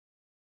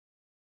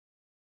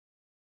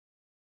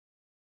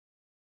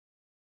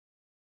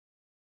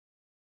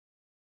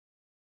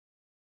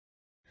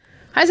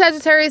Hi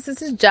Sagittarius,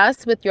 this is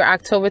Just with your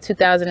October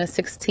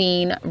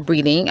 2016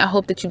 reading. I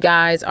hope that you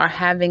guys are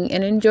having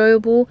an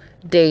enjoyable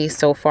day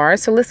so far.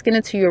 So let's get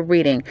into your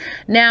reading.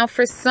 Now,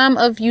 for some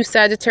of you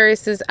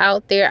Sagittariuses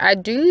out there, I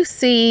do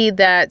see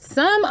that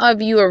some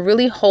of you are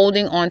really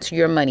holding on to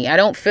your money. I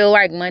don't feel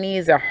like money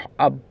is a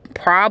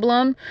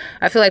problem.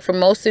 I feel like for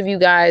most of you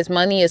guys,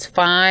 money is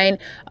fine,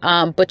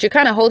 but you're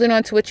kind of holding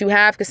on to what you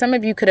have, because some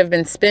of you could have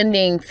been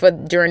spending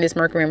during this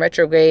Mercury in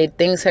retrograde.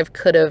 Things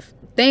could have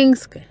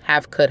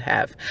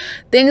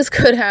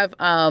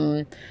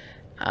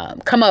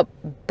come up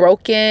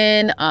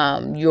broken.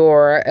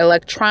 Your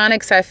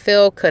electronics, I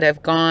feel, could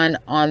have gone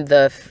on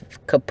the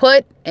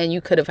kaput, and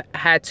you could have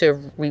had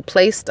to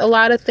replace a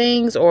lot of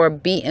things, or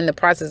be in the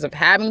process of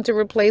having to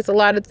replace a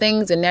lot of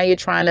things, and now you're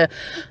trying to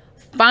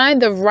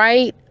find the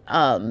right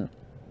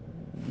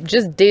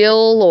just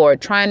deal, or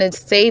trying to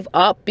save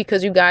up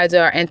because you guys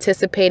are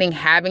anticipating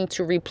having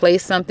to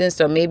replace something.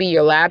 So maybe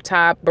your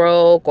laptop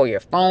broke, or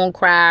your phone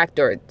cracked,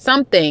 or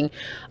something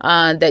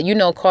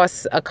that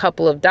costs a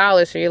couple of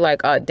dollars. So you're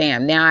like, oh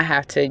damn, now I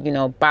have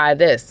to buy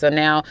this. So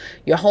now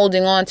you're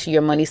holding on to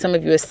your money. Some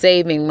of you are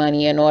saving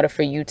money in order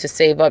for you to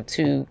save up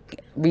to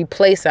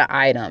replace an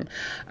item,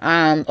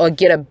 or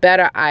get a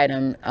better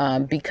item,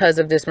 because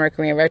of this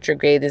Mercury in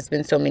retrograde. There's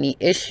been so many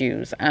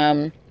issues,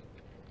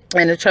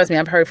 and trust me,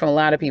 I've heard from a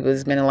lot of people,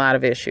 there's been a lot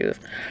of issues.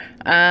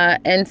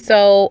 And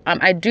so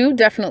I do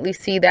definitely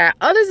see that.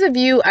 Others of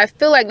you, I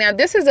feel like now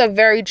this is a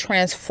very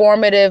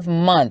transformative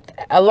month.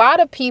 A lot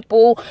of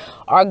people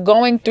are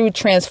going through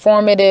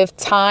transformative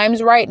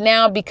times right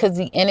now, because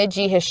the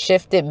energy has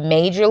shifted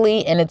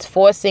majorly, and it's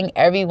forcing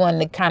everyone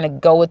to kind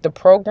of go with the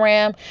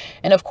program.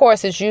 And of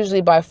course, it's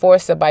usually by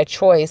force or by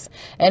choice.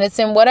 And it's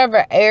in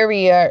whatever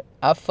area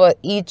for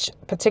each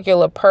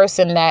particular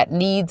person that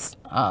needs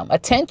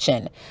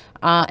attention.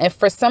 And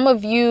for some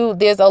of you,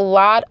 there's a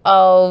lot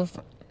of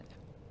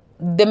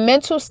the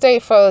mental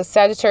state for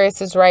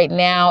Sagittarius right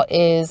now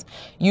is,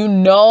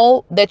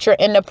 that you're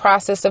in the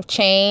process of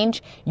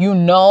change.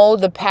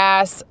 The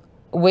past,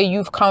 where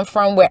you've come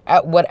from,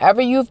 whatever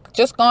you've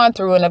just gone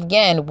through. And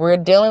again, we're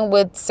dealing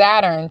with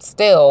Saturn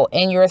still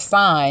in your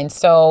sign.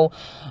 So,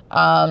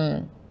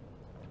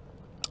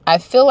 I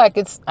feel like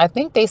I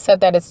think they said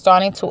that it's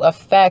starting to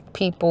affect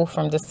people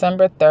from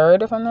December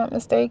 3rd, if I'm not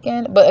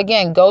mistaken. But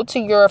again, go to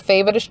your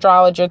favorite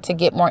astrologer to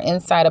get more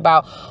insight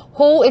about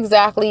who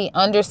exactly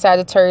under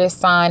Sagittarius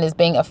sign is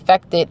being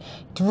affected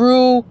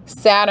through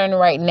Saturn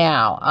right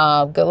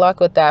now. Good luck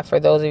with that for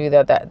those of you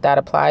that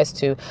applies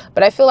to.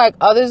 But I feel like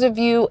others of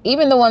you,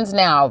 even the ones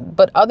now,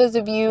 but others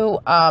of you,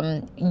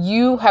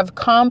 you have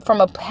come from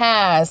a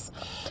past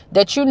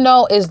that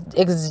is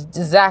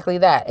exactly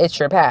that. It's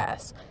your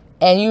past.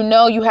 And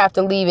you have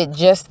to leave it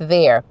just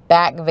there,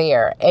 back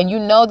there. And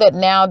that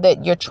now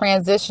that you're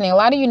transitioning, a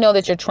lot of you know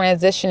that you're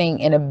transitioning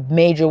in a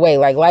major way.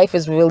 Like life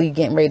is really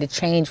getting ready to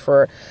change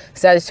for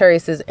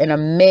Sagittarius in a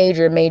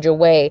major, major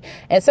way.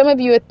 And some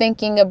of you are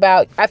thinking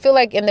about, I feel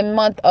like in the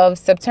month of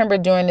September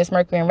during this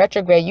Mercury in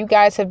retrograde, you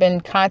guys have been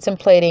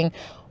contemplating,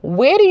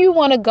 where do you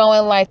want to go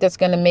in life that's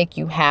going to make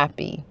you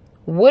happy?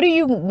 What do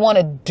you want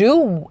to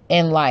do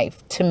in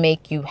life to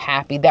make you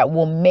happy, that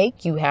will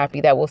make you happy,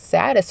 that will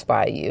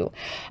satisfy you?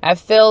 I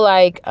feel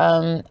like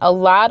a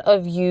lot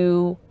of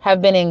you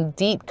have been in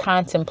deep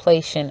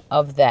contemplation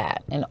of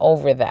that and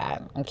over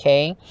that,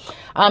 okay?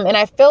 And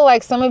I feel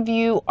like some of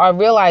you are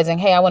realizing,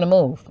 hey, I want to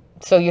move.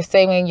 So you're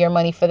saving your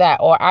money for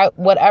that, or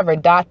whatever, ...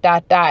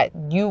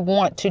 You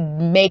want to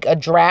make a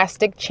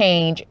drastic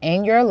change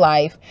in your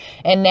life,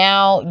 and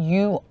now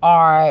you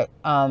are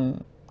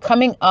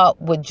coming up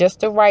with just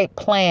the right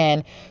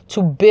plan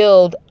to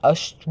build a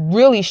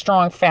really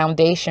strong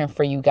foundation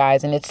for you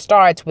guys. And it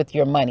starts with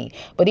your money.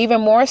 But even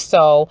more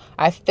so,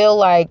 I feel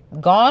like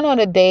gone are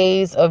the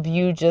days of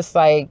you just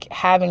like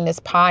having these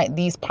pie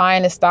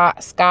in the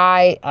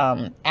sky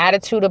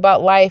attitude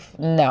about life.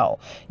 No,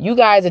 you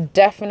guys are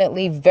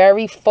definitely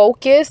very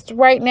focused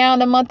right now in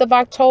the month of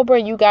October.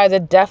 You guys are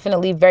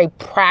definitely very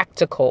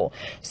practical.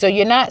 So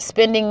you're not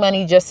spending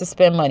money just to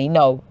spend money.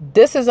 No,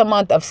 this is a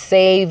month of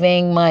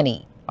saving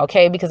money.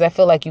 Okay, because I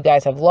feel like you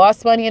guys have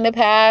lost money in the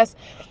past.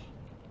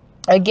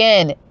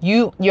 Again,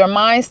 your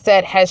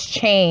mindset has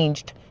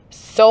changed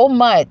so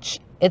much,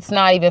 it's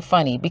not even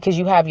funny, because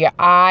you have your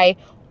eye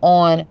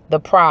on the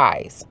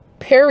prize,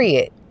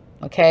 period.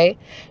 Okay,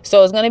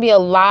 so it's going to be a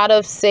lot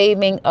of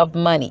saving of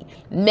money.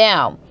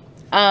 Now,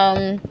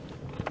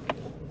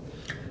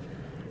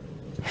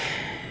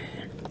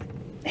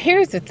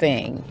 here's the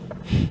thing.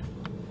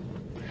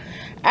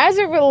 As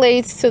it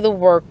relates to the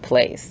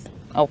workplace,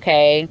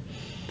 okay,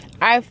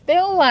 I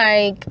feel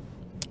like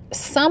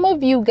some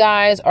of you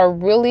guys are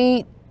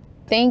really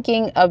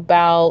thinking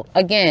about,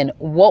 again,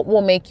 what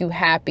will make you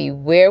happy?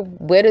 Where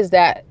would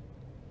that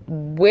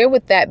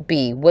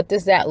be? What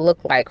does that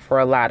look like for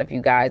a lot of you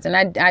guys? And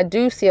I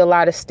do see a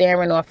lot of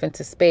staring off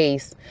into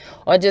space,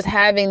 or just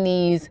having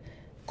these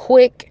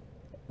quick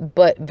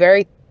but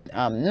very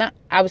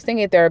I was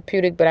thinking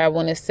therapeutic, but I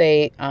want to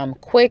say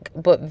quick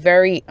but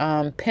very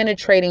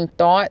penetrating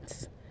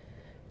thoughts.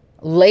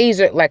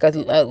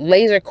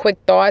 laser quick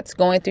thoughts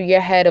going through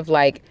your head of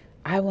like,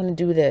 I want to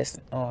do this,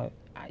 or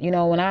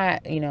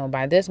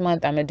by this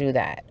month I'm gonna do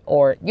that,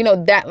 or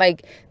that,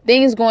 like,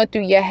 things going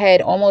through your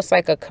head almost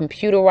like a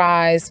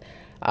computerized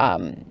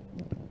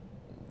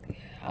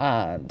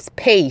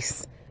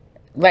pace,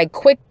 like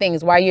quick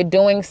things while you're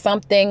doing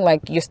something,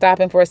 like you're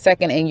stopping for a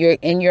second and you're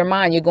in your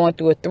mind, you're going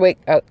through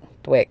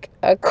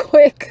a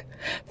quick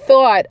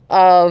thought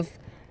of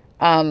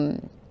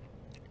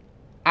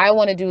I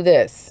want to do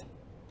this,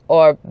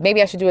 or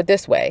maybe I should do it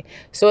this way.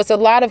 So it's a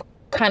lot of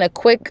kind of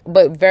quick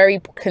but very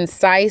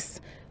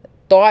concise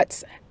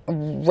thoughts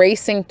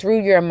racing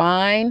through your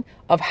mind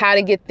of how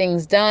to get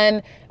things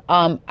done.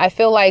 I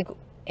feel like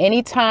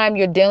anytime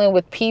you're dealing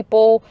with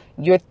people,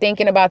 you're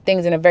thinking about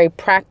things in a very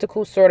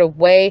practical sort of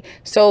way.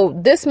 So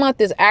this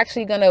month is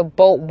actually going to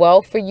bode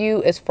well for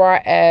you as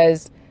far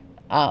as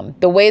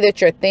the way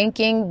that you're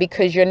thinking,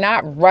 because you're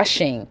not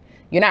rushing.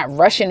 You're not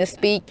rushing to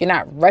speak. You're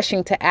not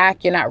rushing to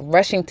act. You're not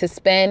rushing to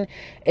spend.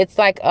 It's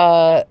like,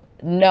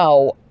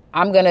 no,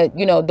 I'm going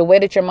to, the way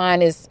that your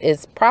mind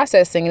is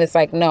processing, and it's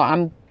like, no,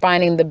 I'm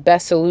finding the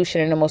best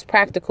solution and the most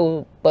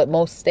practical but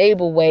most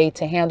stable way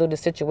to handle the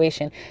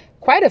situation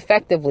quite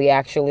effectively,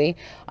 actually.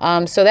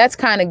 So that's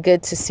kind of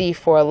good to see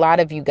for a lot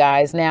of you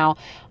guys. Now,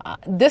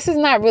 this is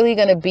not really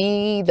going to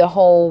be the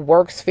whole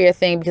work sphere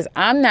thing, because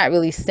I'm not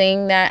really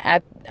seeing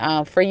that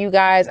for you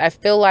guys. I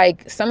feel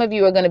like some of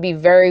you are going to be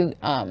very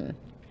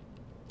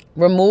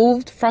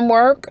removed from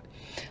work.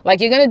 Like,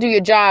 you're going to do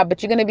your job,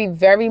 but you're going to be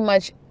very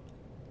much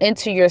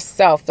into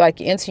yourself,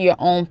 like into your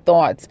own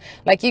thoughts.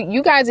 Like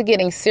you guys are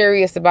getting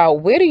serious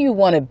about where do you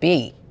want to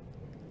be?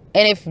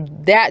 And if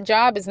that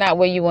job is not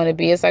where you want to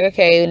be, it's like,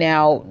 okay,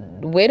 now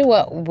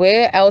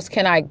where else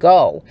can I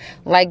go?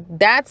 Like,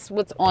 that's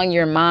what's on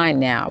your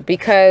mind now,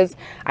 because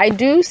I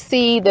do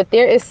see that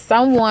there is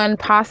someone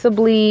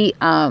possibly,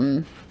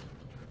 I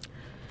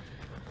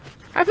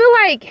feel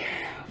like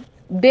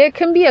there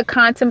can be a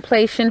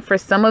contemplation for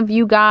some of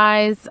you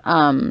guys,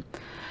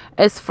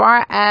 as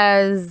far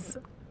as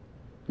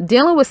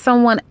dealing with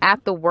someone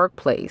at the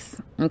workplace.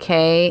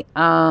 Okay.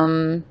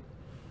 Some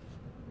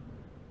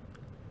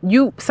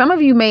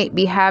of you may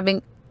be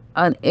having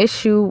an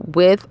issue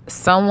with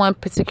someone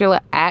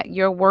particular at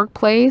your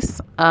workplace.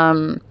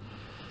 I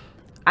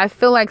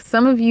feel like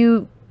some of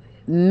you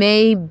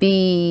may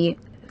be,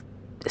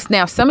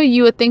 now some of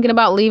you are thinking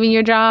about leaving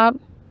your job.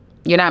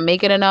 You're not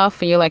making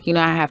enough and you're like,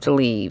 I have to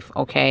leave.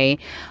 Okay.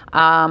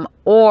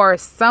 Or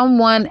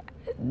someone,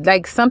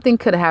 like, something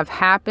could have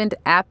happened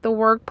at the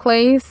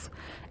workplace,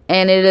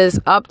 and it is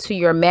up to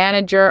your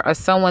manager or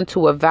someone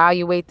to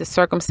evaluate the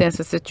circumstance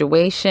and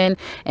situation.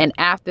 And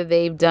after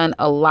they've done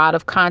a lot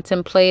of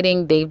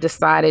contemplating, they've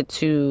decided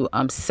to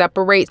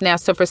separate. Now,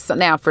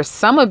 for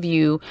some of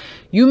you,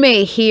 you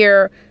may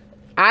hear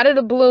out of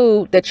the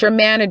blue that your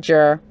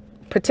manager,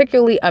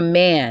 particularly a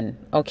man,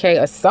 okay,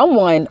 or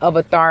someone of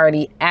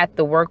authority at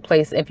the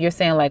workplace, if you're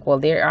saying like, well,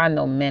 there are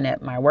no men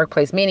at my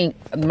workplace, meaning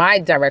my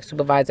direct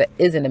supervisor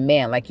isn't a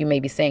man, like you may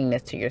be saying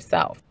this to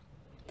yourself.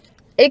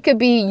 It could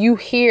be you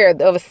hear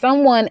of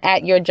someone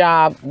at your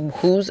job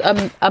who's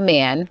a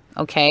man,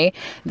 okay,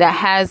 that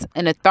has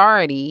an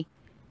authority.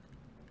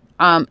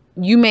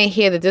 You may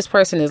hear that this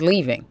person is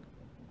leaving.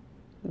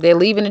 They're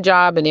leaving the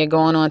job and they're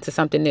going on to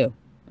something new,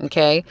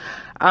 okay?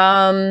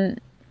 And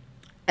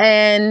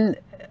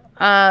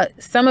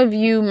some of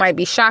you might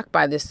be shocked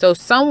by this. So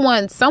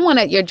someone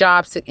at your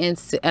job in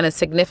a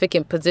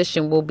significant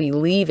position will be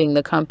leaving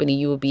the company.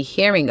 You will be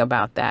hearing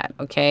about that.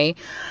 Okay.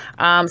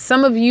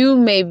 Some of you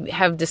may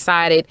have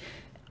decided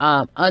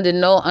under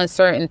no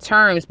uncertain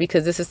terms,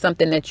 because this is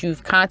something that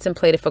you've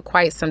contemplated for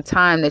quite some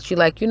time, that you're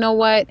like, you know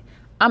what?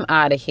 I'm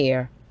out of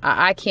here.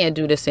 I can't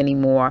do this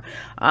anymore.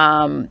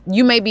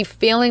 You may be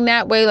feeling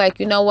that way, like,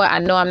 you know what, I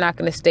know I'm not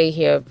going to stay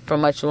here for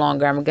much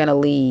longer. I'm going to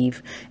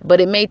leave. But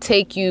it may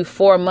take you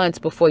 4 months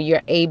before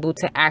you're able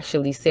to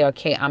actually say,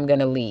 okay, I'm going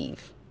to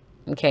leave.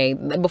 Okay,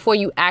 before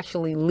you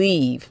actually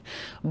leave.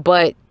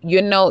 But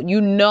you're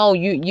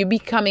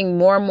becoming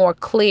more and more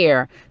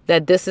clear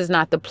that this is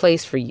not the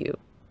place for you.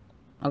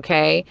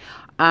 Okay,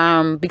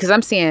 because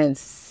I'm seeing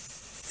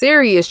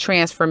serious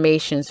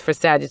transformations for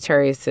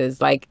Sagittariuses,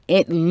 like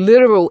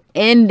literal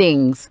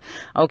endings,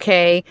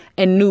 okay,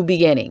 and new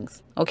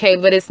beginnings, okay?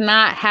 But it's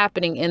not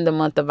happening in the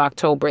month of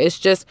October. It's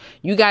just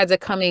you guys are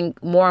becoming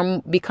more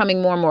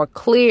and more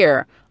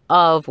clear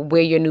of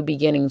where your new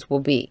beginnings will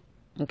be,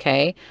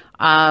 okay?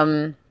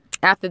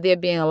 After there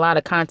being a lot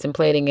of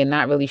contemplating and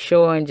not really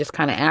sure and just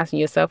kind of asking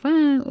yourself,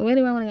 where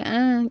do I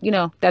want to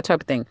go? That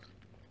type of thing.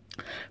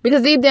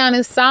 Because deep down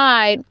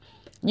inside,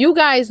 you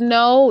guys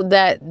know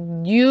that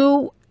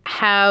you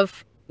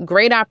have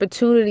great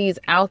opportunities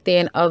out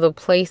there in other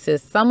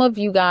places. Some of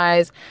you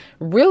guys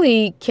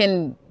really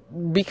can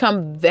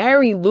become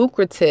very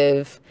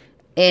lucrative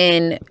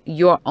in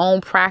your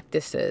own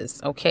practices.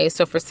 Okay.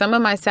 So for some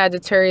of my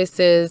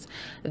Sagittariuses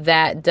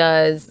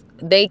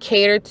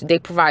they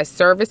provide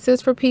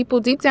services for people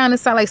deep down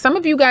inside. Like some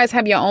of you guys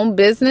have your own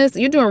business.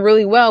 You're doing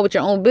really well with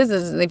your own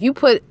business. And if you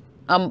put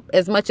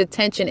as much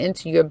attention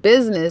into your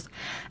business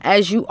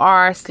as you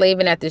are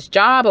slaving at this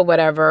job or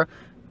whatever,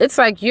 it's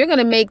like you're going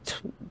to make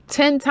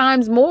 10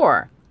 times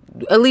more,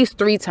 at least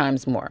 3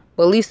 times more,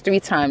 well, at least 3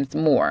 times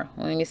more.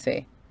 Let me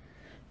see.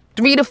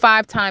 3 to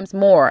 5 times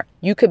more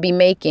you could be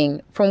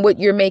making from what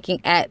you're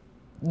making at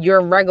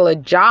your regular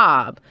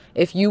job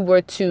if you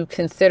were to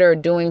consider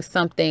doing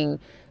something,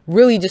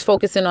 really just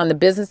focusing on the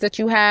business that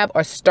you have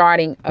or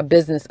starting a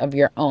business of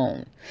your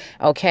own.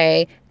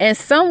 Okay. And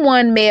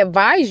someone may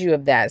advise you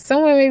of that.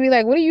 Someone may be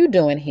like, what are you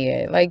doing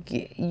here? Like,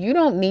 you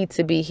don't need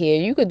to be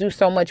here. You could do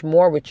so much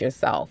more with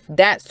yourself.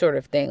 That sort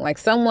of thing. Like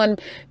someone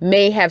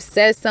may have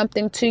said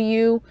something to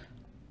you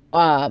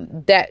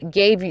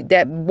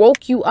that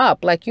woke you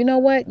up. Like, you know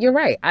what? You're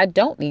right. I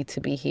don't need to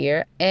be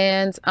here.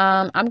 And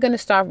I'm going to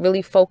start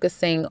really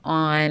focusing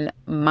on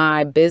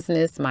my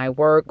business, my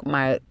work,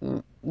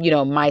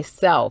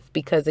 myself,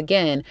 because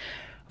again,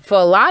 for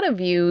a lot of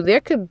you,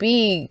 there could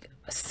be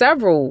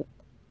several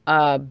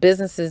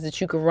businesses that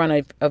you could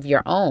run of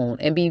your own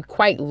and be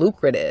quite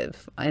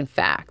lucrative, in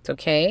fact.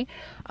 Okay.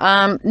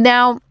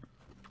 Now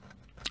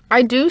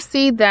I do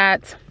see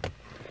that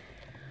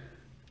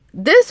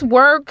this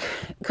work,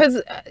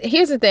 because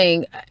here's the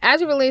thing,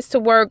 as it relates to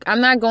work, I'm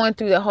not going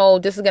through the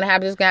whole, this is going to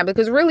happen, this is going to happen,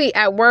 because really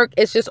at work,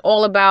 it's just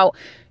all about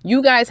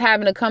you guys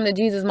having a come to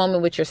Jesus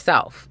moment with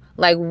yourself.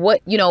 Like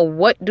what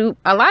do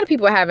a lot of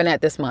people are having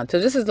that this month. So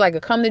this is like a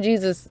come to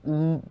Jesus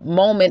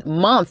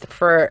month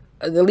for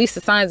at least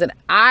the signs that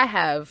I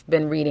have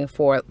been reading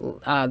for,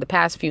 the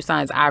past few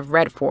signs I've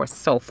read for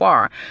so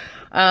far.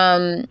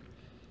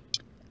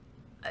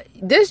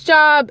 This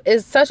job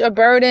is such a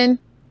burden.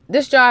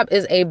 This job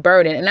is a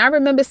burden. And I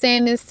remember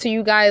saying this to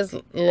you guys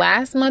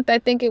last month. I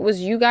think it was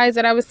you guys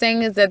that I was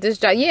saying is that this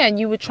job, yeah, and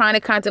you were trying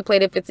to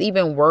contemplate if it's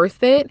even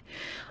worth it.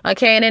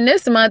 Okay. And in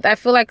this month, I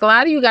feel like a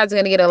lot of you guys are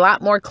going to get a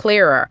lot more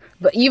clearer.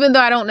 But even though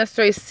I don't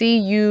necessarily see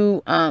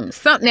you, now,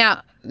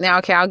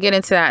 okay, I'll get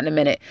into that in a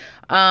minute.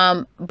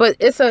 But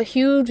it's a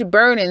huge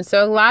burden.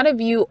 So a lot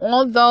of you,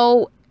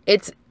 although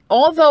it's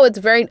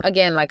very,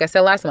 again, like I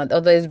said last month,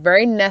 although it's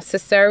very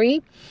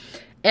necessary.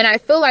 And I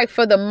feel like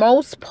for the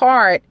most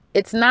part,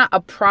 it's not a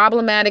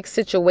problematic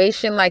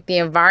situation. Like the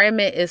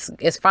environment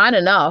is fine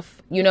enough.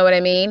 You know what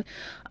I mean?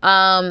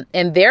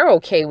 And they're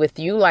okay with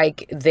you.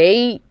 Like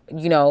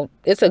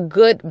it's a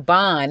good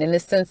bond in the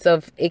sense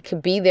of it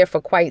could be there for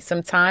quite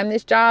some time,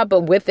 this job,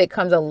 but with it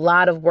comes a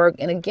lot of work.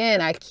 And again,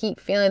 I keep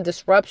feeling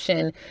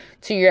disruption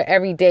to your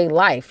everyday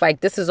life.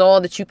 Like this is all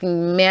that you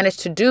can manage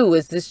to do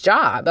is this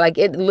job. Like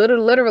it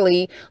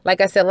literally, like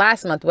I said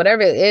last month,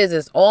 whatever it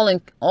is all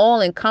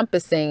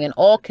encompassing and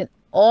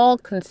all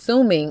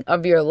consuming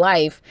of your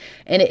life.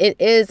 And it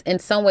is in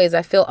some ways,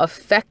 I feel,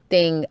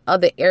 affecting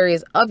other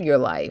areas of your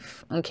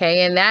life.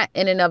 Okay. And that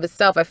in and of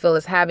itself, I feel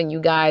is having you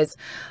guys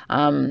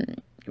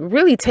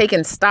really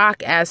taking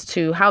stock as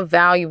to how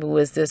valuable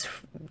is this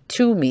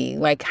to me?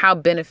 Like how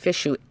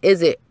beneficial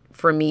is it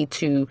for me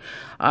to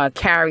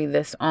carry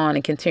this on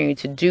and continue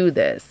to do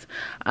this?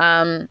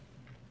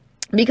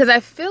 Because I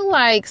feel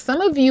like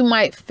some of you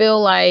might feel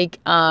like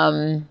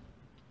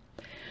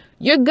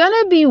you're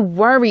going to be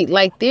worried.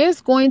 Like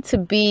there's going to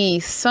be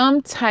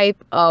some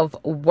type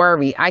of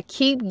worry. I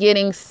keep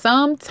getting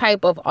some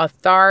type of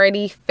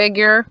authority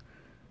figure.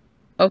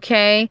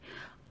 Okay.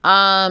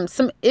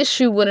 Some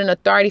issue with an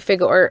authority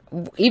figure or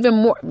even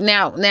more.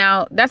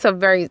 Now that's a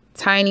very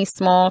tiny,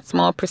 small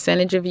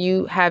percentage of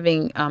you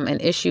having an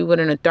issue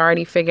with an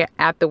authority figure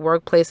at the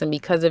workplace. And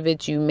because of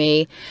it, you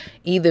may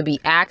either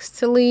be asked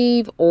to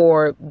leave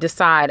or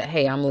decide,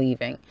 hey, I'm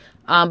leaving.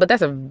 But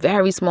that's a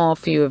very small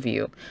few of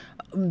you.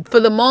 For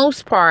the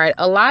most part,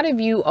 a lot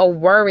of you are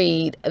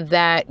worried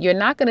that you're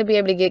not going to be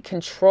able to get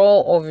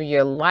control over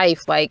your life.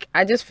 Like,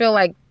 I just feel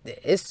like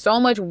it's so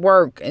much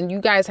work and you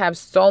guys have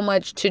so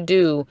much to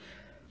do.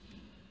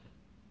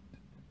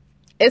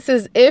 It's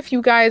as if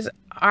you guys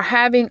are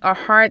having a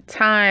hard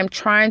time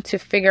trying to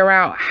figure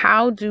out,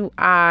 how do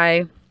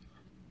I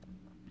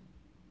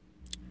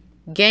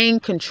gain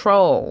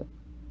control?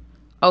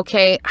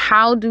 Okay,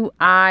 how do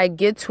I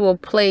get to a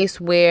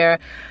place where,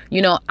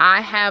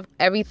 I have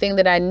everything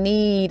that I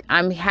need.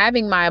 I'm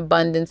having my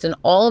abundance and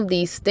all of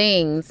these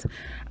things.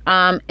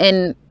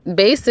 And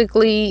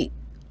basically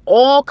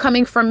all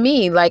coming from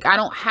me. Like, I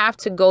don't have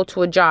to go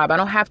to a job. I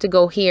don't have to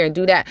go here and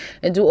do that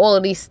and do all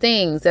of these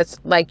things. That's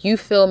like you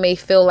may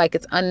feel like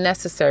it's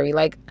unnecessary.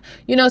 Like,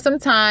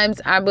 sometimes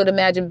I would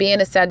imagine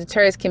being a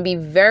Sagittarius can be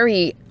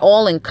very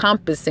all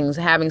encompassing,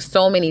 having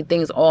so many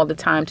things all the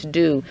time to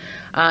do.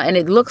 And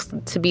it looks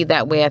to be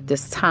that way at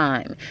this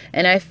time.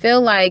 And I feel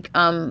like,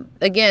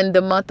 again,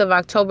 the month of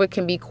October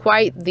can be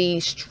quite the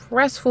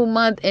stressful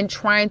month in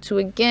trying to,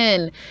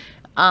 again,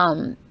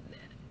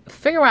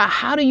 figure out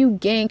how do you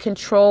gain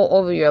control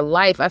over your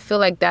life. I feel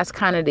like that's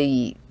kind of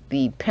the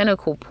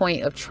pinnacle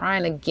point of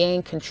trying to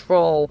gain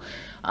control,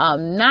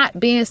 not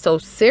being so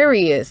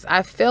serious.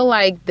 I feel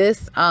like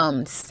this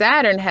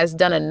Saturn has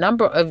done a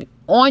number of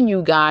on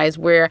you guys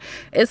where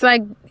it's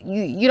like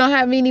you don't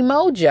have any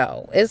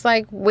mojo. It's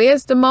like,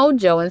 where's the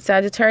mojo in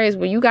Sagittarius?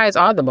 Well, you guys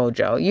are the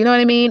mojo. You know what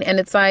I mean? And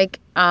it's like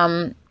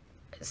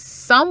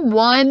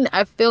someone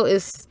I feel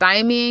is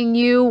stymieing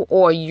you,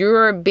 or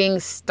you're being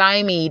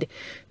stymied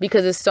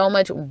because it's so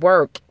much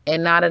work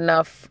and not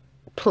enough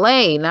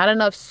play, not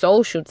enough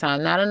social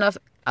time, not enough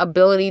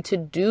ability to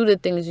do the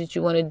things that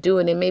you want to do.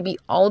 And it may be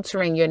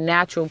altering your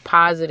natural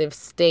positive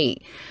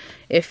state,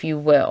 if you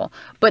will.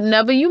 But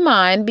never you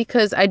mind,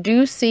 because I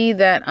do see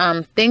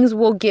that things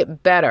will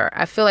get better.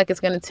 I feel like it's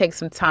going to take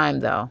some time,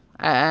 though.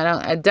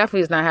 I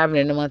definitely is not having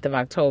it in the month of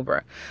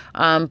October.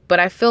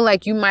 But I feel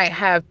like you might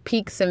have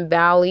peaks and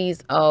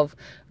valleys of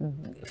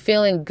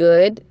feeling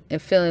good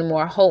and feeling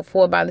more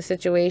hopeful about the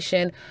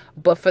situation.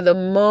 But for the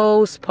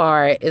most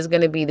part, it's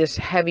going to be this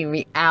heavy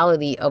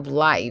reality of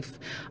life.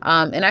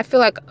 And I feel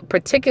like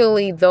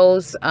particularly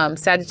those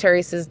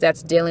Sagittariuses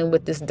that's dealing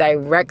with this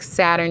direct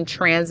Saturn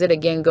transit,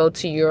 again, go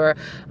to your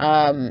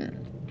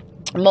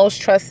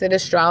most trusted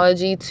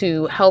astrology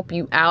to help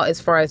you out as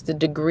far as the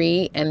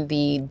degree and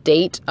the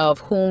date of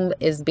whom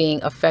is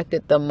being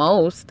affected the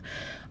most.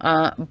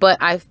 But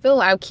I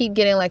feel I keep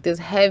getting like this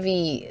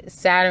heavy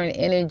Saturn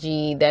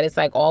energy that it's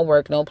like all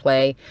work, no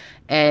play,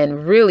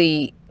 and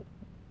really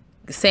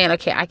saying,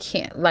 okay, I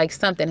can't, like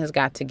something has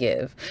got to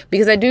give.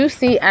 Because I do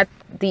see at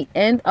the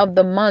end of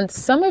the month,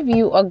 some of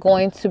you are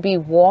going to be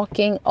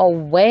walking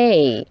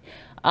away,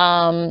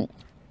 trying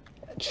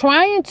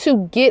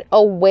to get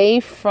away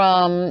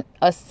from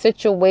a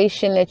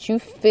situation that you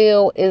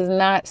feel is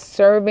not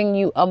serving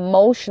you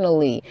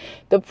emotionally.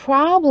 The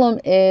problem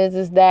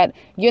is that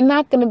you're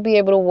not going to be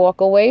able to walk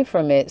away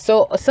from it.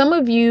 So some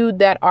of you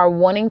that are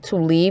wanting to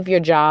leave your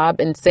job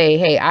and say,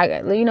 hey,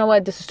 you know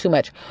what, this is too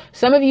much.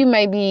 Some of you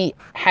maybe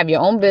have your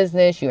own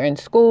business, you're in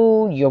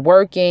school, you're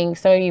working.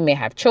 Some of you may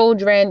have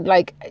children,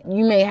 like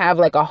you may have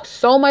like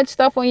so much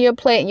stuff on your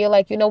plate and you're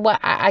like, you know what,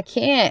 I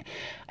can't.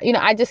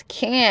 I just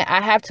can't. I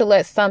have to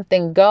let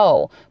something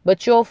go.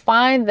 But you'll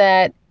find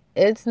that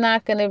it's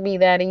not going to be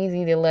that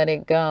easy to let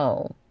it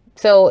go.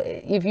 So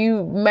if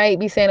you might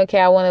be saying, okay,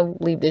 I want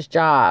to leave this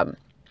job.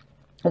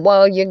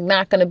 Well, you're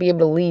not going to be able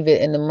to leave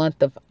it in the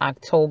month of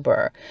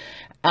October.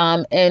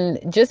 And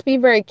just be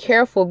very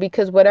careful,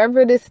 because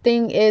whatever this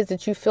thing is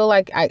that you feel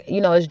like,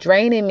 is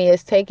draining me,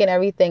 is taking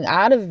everything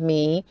out of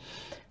me.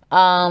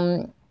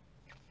 I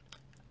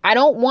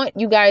don't want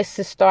you guys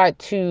to start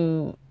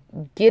to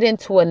get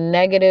into a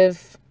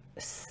negative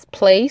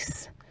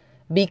place,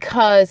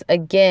 because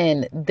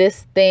again,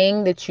 this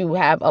thing that you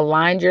have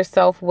aligned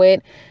yourself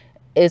with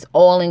is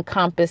all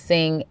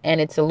encompassing, and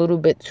it's a little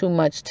bit too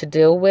much to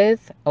deal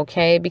with.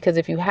 Okay. Because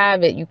if you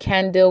have it, you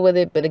can deal with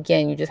it. But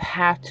again, you just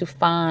have to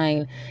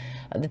find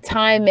the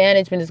time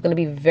management is going to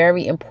be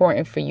very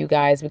important for you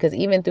guys, because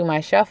even through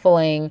my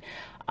shuffling,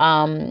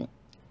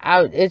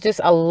 it's just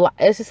a lot.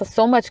 It's just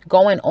so much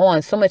going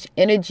on, so much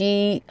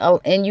energy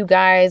in you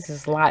guys.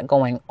 There's a lot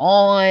going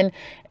on.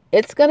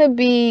 It's going to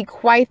be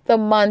quite the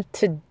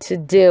month to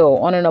deal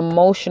on an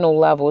emotional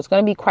level. It's going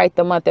to be quite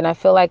the month. And I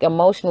feel like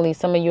emotionally,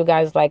 some of you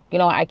guys like,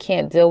 I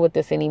can't deal with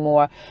this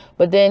anymore.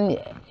 But then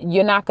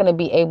you're not going to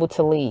be able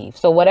to leave.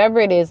 So whatever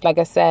it is, like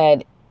I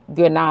said,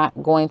 you're not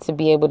going to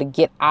be able to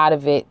get out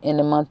of it in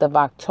the month of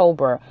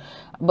October.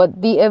 But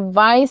the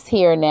advice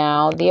here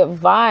now, the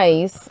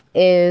advice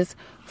is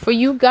for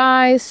you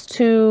guys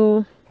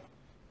to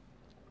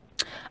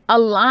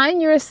align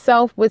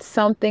yourself with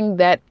something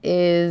that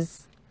is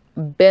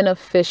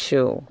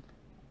beneficial.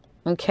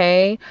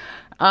 Okay.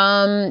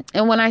 And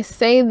when I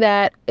say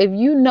that, if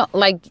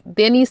like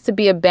there needs to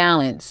be a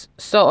balance.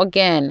 So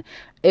again,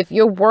 if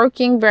you're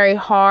working very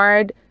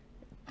hard,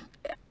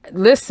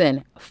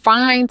 listen,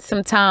 find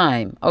some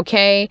time.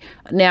 Okay.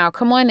 Now,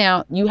 come on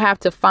now. You have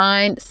to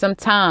find some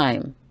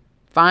time.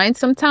 Find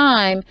some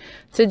time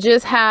to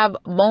just have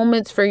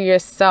moments for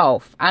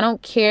yourself. I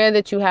don't care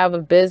that you have a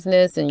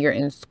business and you're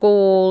in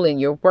school and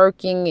you're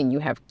working and you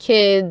have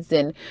kids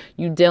and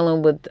you're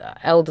dealing with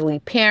elderly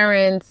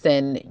parents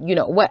and,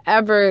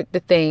 whatever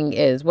the thing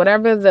is,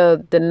 whatever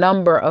the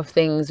number of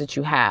things that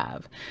you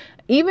have.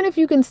 Even if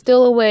you can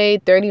steal away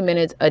 30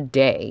 minutes a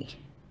day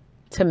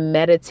to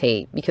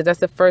meditate, because that's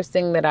the first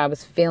thing that I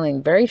was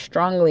feeling very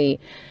strongly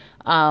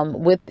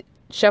with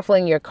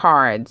shuffling your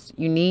cards.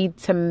 You need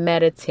to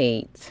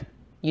meditate.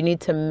 You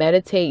need to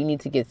meditate. You need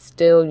to get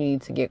still. You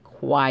need to get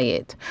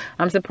quiet.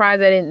 I'm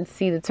surprised I didn't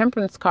see the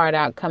Temperance card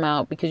come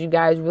out, because you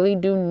guys really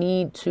do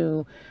need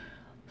to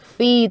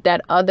feed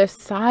that other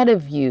side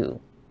of you.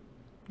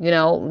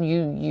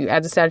 You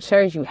as a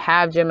Sagittarius, you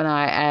have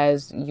Gemini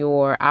as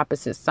your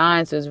opposite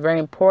sign. So it's very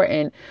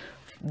important.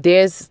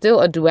 There's still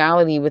a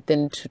duality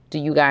within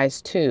you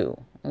guys too.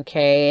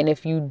 Okay. And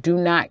if you do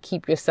not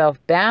keep yourself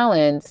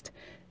balanced,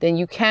 then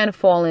you can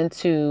fall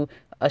into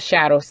a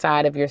shadow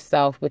side of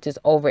yourself, which is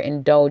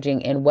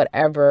overindulging in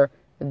whatever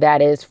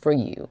that is for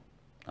you.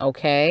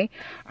 Okay.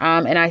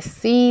 And I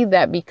see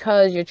that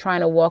because you're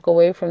trying to walk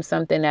away from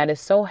something that is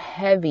so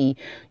heavy,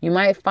 you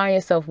might find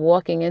yourself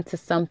walking into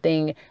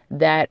something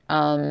that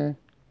can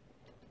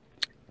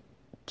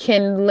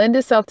lend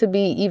itself to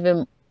be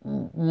even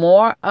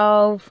more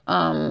of,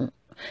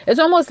 it's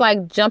almost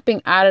like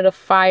jumping out of the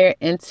fire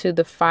into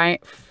the fire.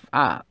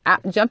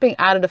 Jumping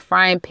out of the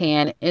frying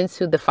pan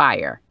into the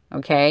fire.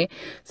 Okay,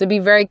 so be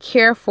very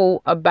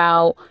careful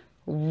about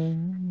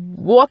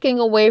walking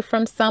away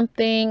from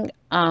something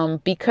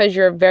because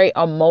you're very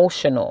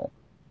emotional.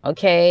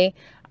 Okay,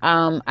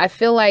 I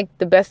feel like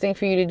the best thing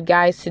for you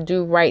guys to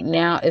do right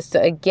now is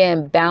to,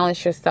 again,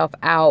 balance yourself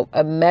out,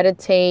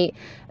 meditate,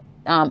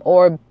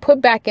 or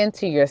put back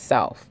into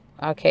yourself.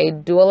 Okay,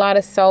 do a lot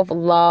of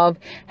self-love,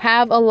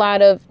 have a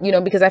lot of,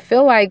 because I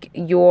feel like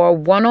your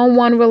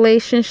one-on-one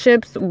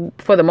relationships,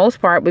 for the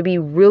most part, would be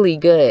really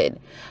good.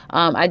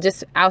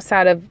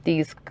 Outside of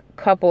these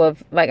couple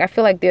of, I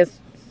feel like there's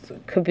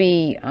could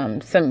be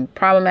some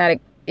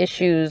problematic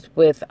issues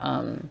with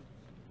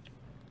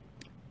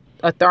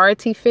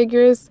authority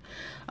figures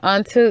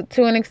to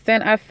an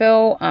extent, I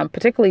feel,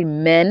 particularly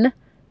men.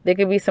 There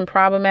could be some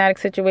problematic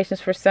situations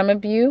for some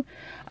of you.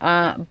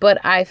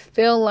 But I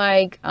feel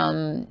like,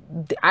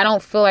 I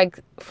don't feel like,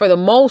 for the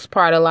most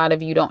part, a lot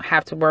of you don't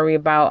have to worry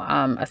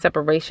about a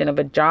separation of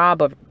a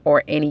job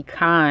or any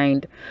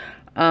kind.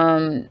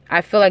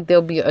 I feel like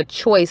there'll be a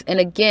choice. And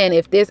again,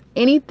 if there's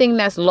anything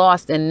that's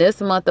lost in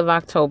this month of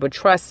October,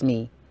 trust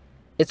me,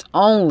 it's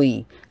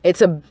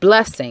a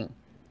blessing.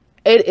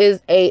 It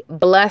is a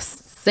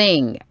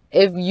blessing.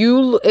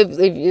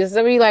 If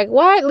somebody like,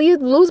 what?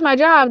 Lose my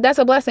job? That's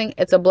a blessing.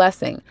 It's a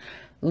blessing.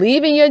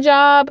 Leaving your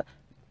job,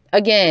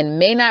 again,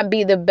 may not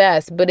be the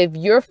best, but if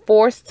you're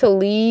forced to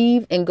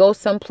leave and go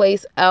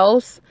someplace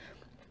else,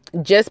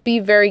 just be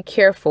very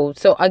careful.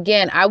 So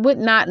again, I would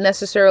not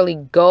necessarily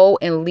go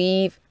and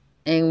leave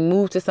and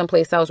move to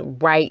someplace else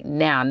right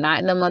now. Not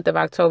in the month of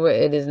October.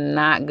 It is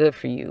not good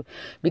for you.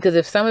 Because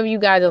if some of you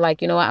guys are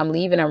like, you know what, I'm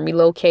leaving, I'm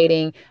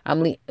relocating,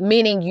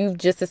 meaning you've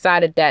just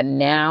decided that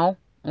now,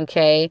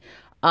 okay?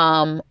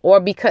 Or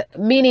because,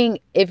 meaning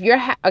if you're,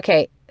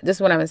 okay, this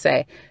is what I'm going to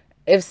say.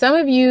 If some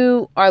of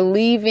you are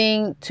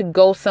leaving to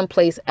go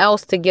someplace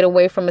else to get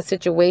away from a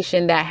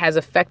situation that has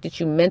affected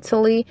you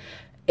mentally,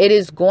 it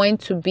is going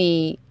to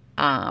be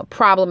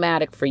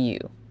problematic for you.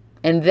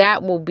 And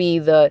that will be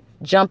the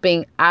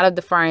jumping out of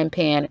the frying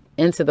pan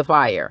into the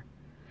fire.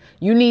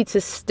 You need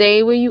to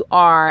stay where you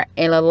are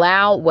and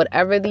allow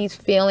whatever these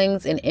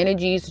feelings and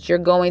energies that you're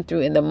going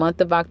through in the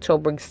month of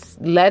October,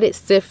 let it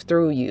sift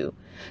through you.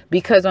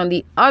 Because on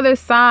the other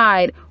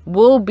side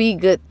will be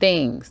good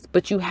things.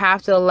 But you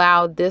have to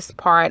allow this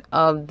part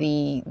of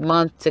the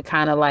month to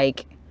kind of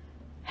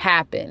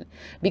happen.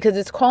 Because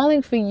it's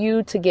calling for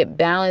you to get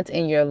balance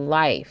in your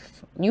life.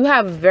 You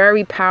have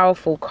very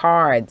powerful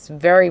cards,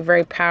 very,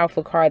 very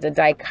powerful cards, a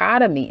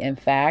dichotomy, in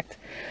fact,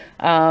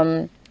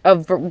 of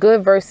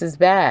good versus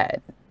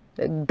bad.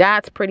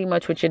 That's pretty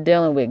much what you're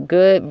dealing with,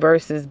 good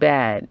versus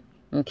bad,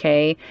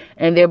 okay?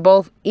 And they're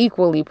both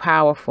equally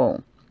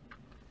powerful.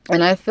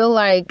 And I feel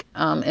like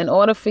in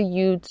order for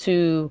you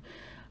to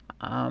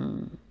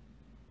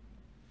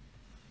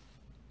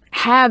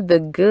have the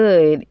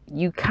good,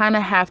 you kind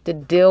of have to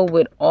deal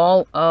with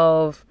all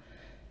of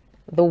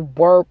the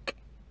work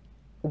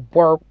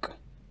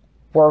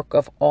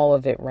of all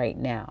of it right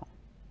now.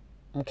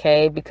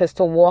 Okay? Because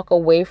to walk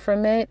away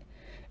from it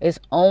is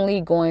only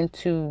going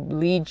to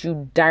lead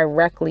you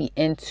directly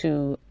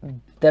into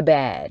the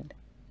bad.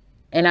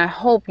 And I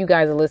hope you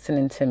guys are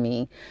listening to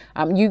me.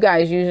 You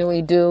guys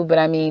usually do, but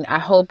I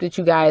hope that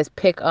you guys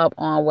pick up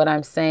on what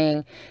I'm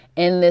saying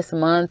in this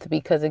month,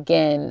 because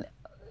again,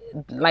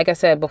 like I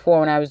said before,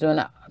 when I was doing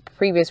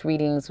previous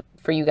readings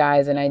for you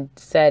guys and I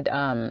said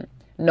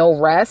no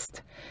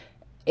rest,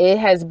 it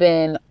has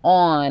been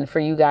on for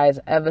you guys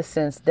ever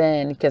since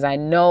then, because I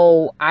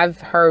know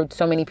I've heard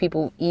so many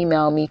people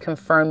email me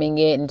confirming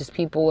it, and just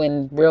people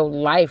in real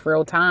life,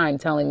 real time,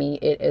 telling me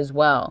it as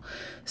well.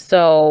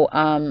 So,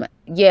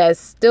 yeah, it's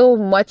still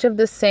much of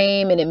the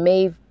same, and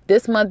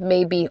this month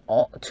may be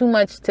too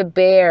much to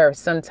bear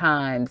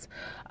sometimes,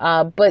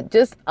 but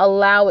just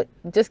allow it,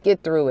 just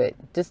get through it.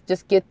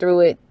 Just get through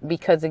it,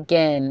 because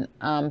again,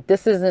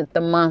 this isn't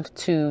the month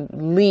to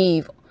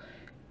leave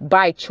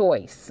by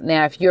choice.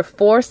 Now, if you're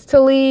forced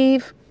to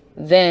leave,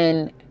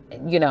 then,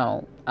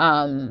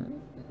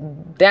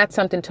 that's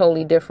something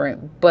totally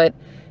different. But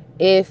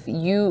if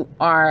you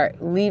are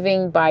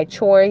leaving by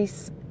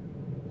choice,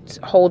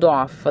 hold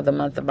off for the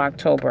month of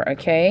October,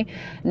 okay?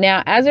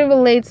 Now, as it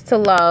relates to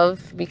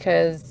love,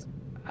 because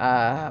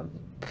I'm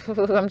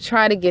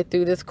trying to get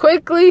through this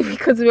quickly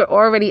because we're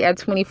already at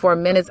 24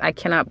 minutes. I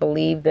cannot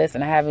believe this,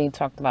 and I haven't even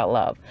talked about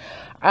love.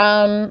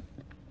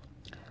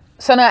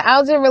 So now,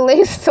 as it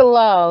relates to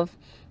love,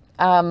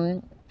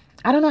 I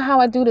don't know how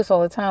I do this all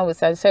the time with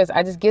Sagittarius.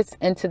 I just get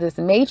into this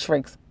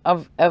matrix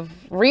of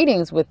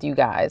readings with you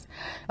guys.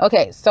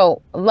 Okay,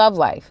 so love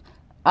life.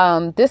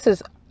 This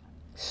is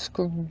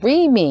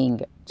screaming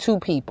two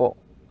people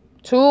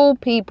with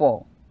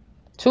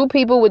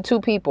two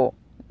people.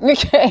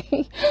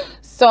 Okay,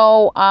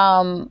 so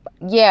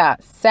yeah,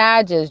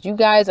 Sagittarius, you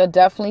guys are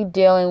definitely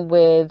dealing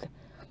with,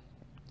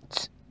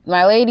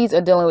 my ladies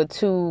are dealing with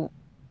two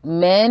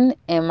men,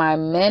 and my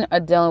men are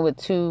dealing with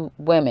two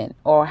women,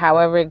 or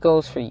however it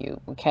goes for you.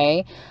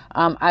 Okay,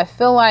 I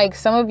feel like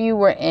some of you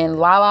were in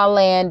la la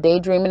land,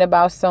 daydreaming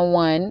about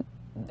someone,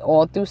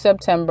 all through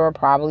September,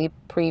 probably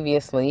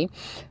previously,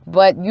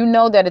 but you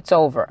know that it's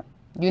over.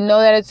 You know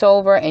that it's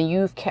over, and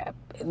you've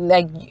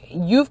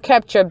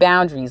kept your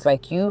boundaries.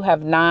 Like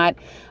you've not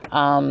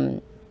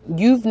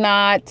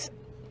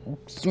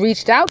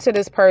reached out to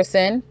this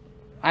person.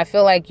 I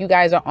feel like you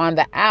guys are on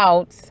the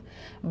outs,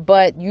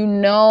 but you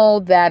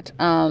know that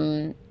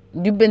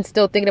you've been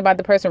still thinking about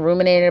the person,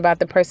 ruminating about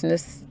the person,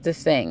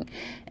 this thing.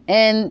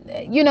 And,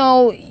 you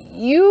know,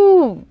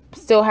 you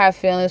still have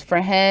feelings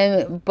for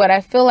him, but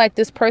I feel like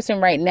this person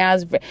right now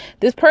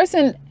this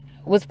person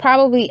was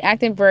probably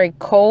acting very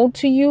cold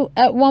to you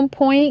at one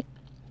point.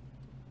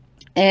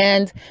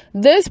 And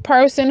this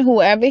person,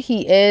 whoever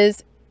he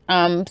is,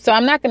 so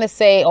I'm not going to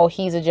say, oh,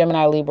 he's a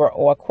Gemini, Libra,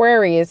 or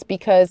Aquarius,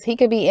 because he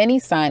could be any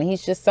sign.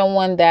 He's just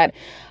someone that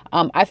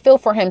I feel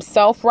for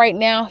himself right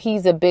now.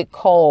 He's a bit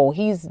cold.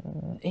 He's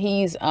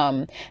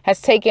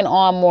has taken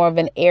on more of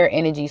an air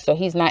energy. So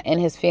he's not in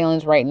his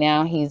feelings right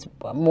now. He's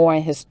more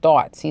in his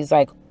thoughts. He's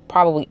like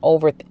probably I'm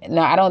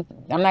not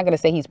going to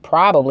say he's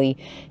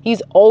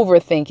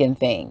overthinking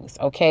things.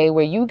 Okay.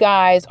 Where you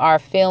guys are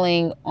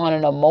feeling on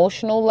an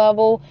emotional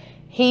level,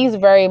 he's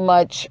very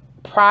much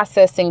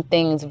processing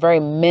things very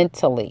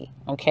mentally.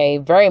 Okay.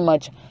 Very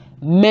much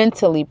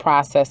mentally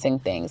processing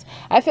things.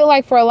 I feel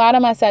like for a lot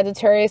of my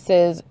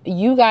Sagittariuses,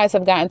 you guys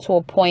have gotten to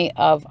a point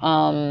of,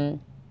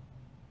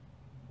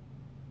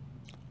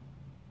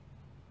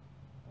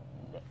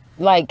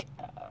 like,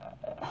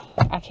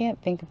 I can't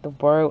think of the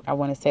word I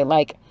want to say,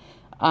 like,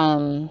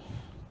 almost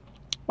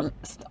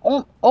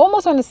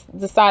on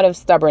the side of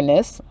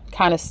stubbornness,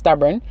 kind of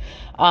stubborn.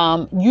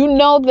 You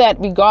know that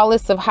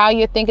regardless of how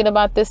you're thinking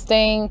about this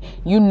thing,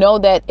 you know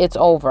that it's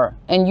over,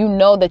 and you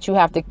know that you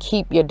have to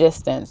keep your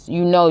distance.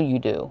 You know you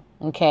do.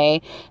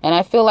 Okay. And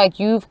I feel like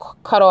you've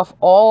cut off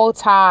all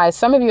ties.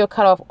 Some of you have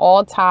cut off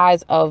all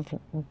ties of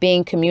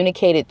being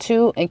communicated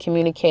to and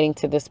communicating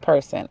to this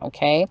person.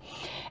 Okay.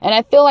 And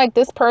I feel like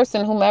this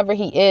person, whomever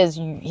he is,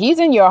 he's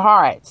in your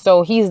heart.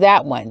 So he's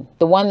that one,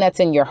 the one that's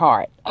in your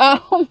heart,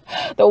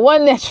 the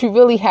one that you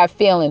really have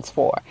feelings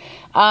for.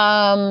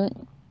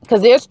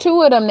 Because there's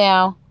two of them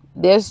now.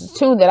 There's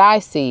two that I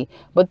see,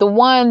 but the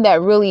one that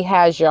really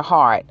has your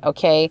heart.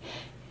 Okay.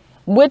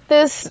 With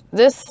this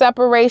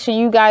separation,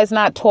 you guys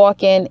not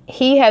talking,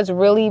 he has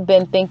really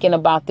been thinking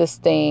about this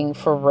thing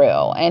for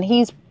real. And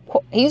he's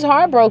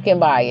heartbroken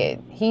by it.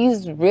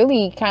 He's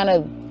really kind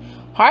of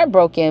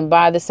heartbroken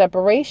by the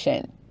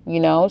separation,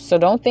 you know. So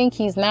don't think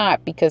he's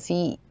not, because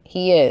he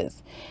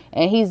is.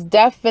 And he's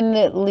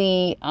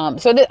definitely,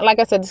 like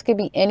I said, this could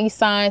be any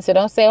sign. So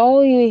don't say,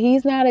 oh,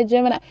 he's not a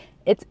Gemini.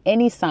 It's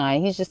any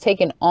sign. He's just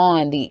taking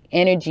on the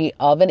energy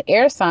of an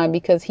air sign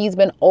because he's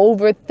been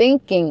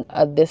overthinking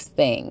of this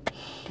thing.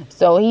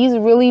 So he's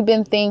really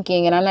been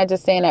thinking, and I'm not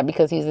just saying that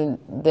because he's in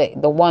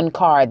the one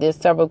card. There's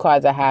several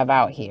cards I have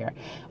out here.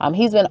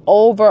 He's been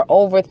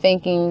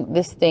overthinking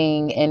this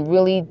thing and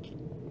really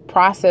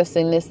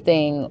processing this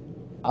thing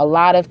a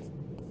lot of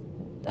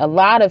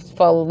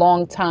for a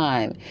long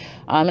time.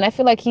 And I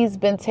feel like he's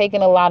been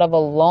taking a lot of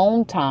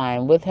alone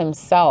time with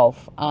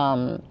himself,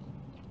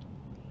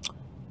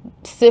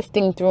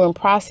 sifting through and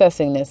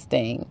processing this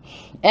thing.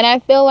 And I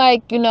feel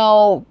like, you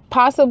know,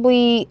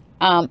 possibly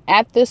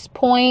at this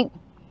point,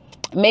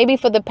 maybe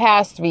for the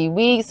past 3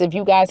 weeks, if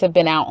you guys have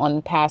been out on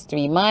the past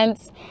 3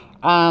 months.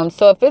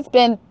 So if it's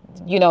been,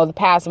 you know, the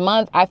past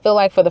month, I feel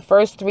like for the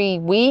first 3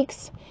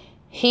 weeks,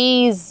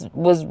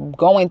 was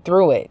going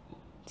through it.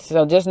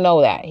 So just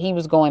know that he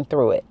was going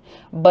through it.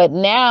 But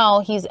now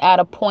he's at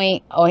a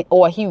point,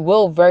 or he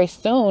will very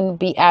soon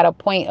be at a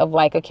point of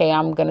like, okay,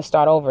 I'm going to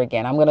start over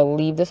again. I'm going to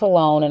leave this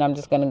alone, and I'm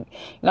just going to,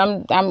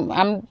 I'm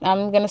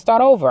going to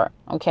start over.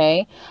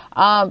 Okay.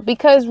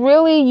 Because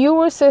really you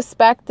were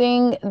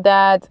suspecting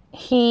that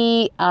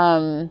he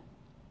has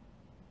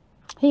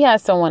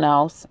someone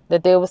else,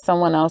 that there was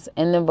someone else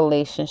in the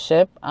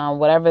relationship,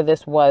 whatever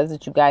this was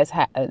that you guys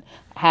had,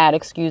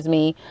 excuse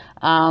me.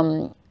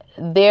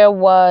 There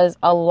was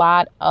a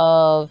lot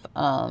of,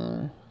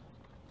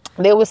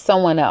 there was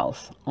someone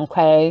else.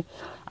 Okay.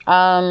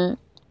 And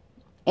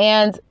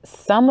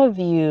some of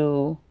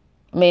you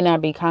may not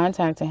be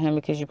contacting him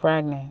because you're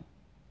pregnant.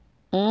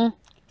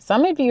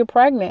 Some of you are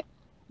pregnant.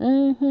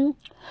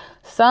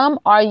 Some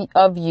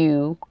of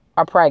you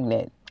are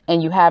pregnant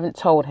and you haven't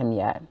told him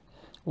yet.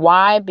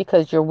 Why?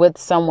 Because you're with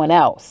someone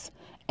else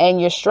and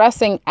you're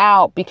stressing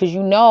out because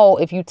you know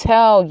if you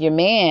tell your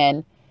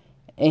man,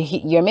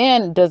 your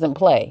man doesn't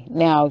play.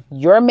 Now,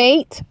 your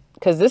mate,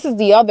 because this is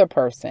the other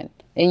person,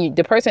 and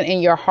the person in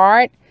your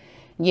heart,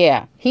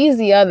 yeah, he's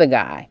the other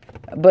guy.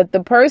 But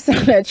the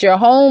person that you're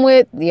home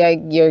with,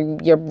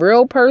 your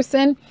real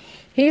person,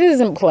 he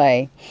doesn't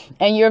play.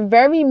 And you're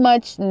very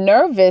much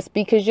nervous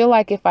because you're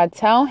like, if I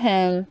tell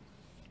him,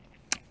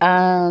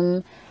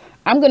 I'm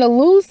going to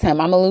lose him.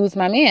 I'm going to lose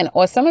my man.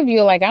 Or some of you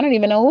are like, I don't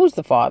even know who's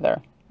the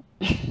father.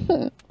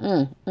 And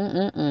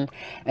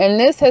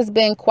this has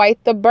been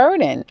quite the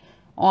burden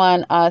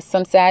on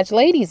some Sag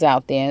ladies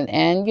out there,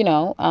 and you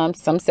know,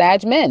 some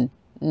Sag men.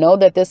 Know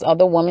that this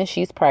other woman,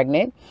 she's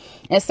pregnant.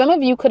 And some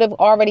of you could have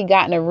already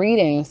gotten a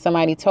reading.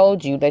 Somebody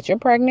told you that you're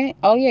pregnant.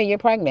 Oh, yeah, you're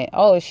pregnant.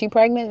 Oh, is she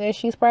pregnant? Yeah,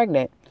 she's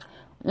pregnant.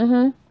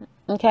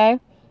 Okay.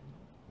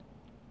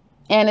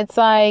 And it's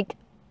like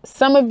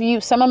some of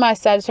my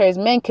Sagittarius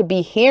men could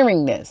be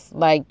hearing this.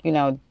 Like, you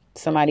know,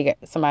 somebody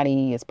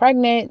is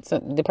pregnant. So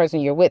the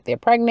person you're with, they're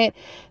pregnant.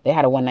 They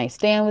had a one-night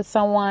stand with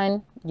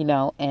someone, you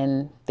know,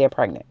 and they're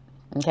pregnant.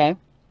 Okay.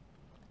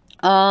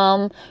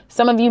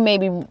 Some of you may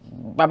be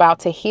about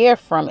to hear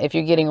from, if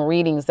you're getting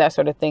readings, that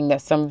sort of thing, that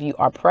some of you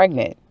are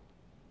pregnant.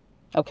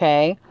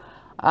 Okay.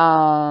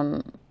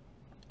 And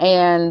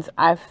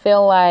I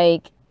feel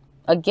like,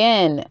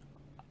 again,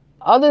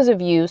 others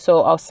of you,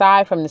 so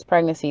aside from this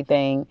pregnancy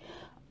thing,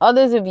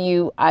 others of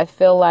you, I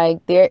feel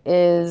like there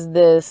is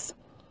this,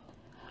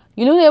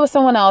 you knew there was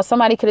someone else.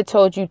 Somebody could have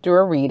told you through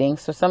a reading.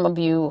 So some of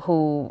you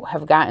who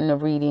have gotten a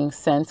reading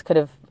since could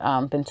have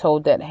been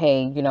told that,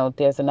 hey, you know,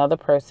 there's another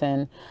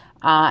person.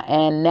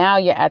 And now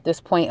you're at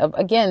this point of,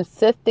 again,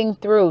 sifting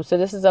through. So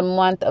this is a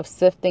month of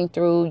sifting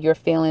through your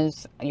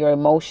feelings, your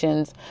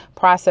emotions,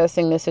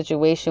 processing the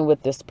situation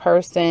with this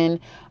person.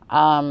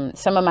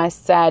 Some of my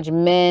Sag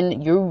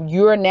men,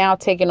 you're now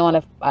taking on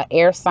a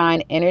air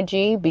sign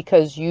energy,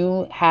 because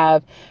you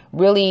have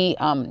really,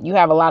 you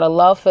have a lot of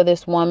love for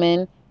this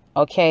woman.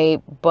 Okay.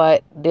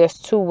 But there's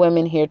two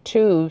women here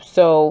too.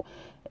 So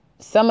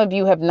some of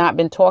you have not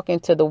been talking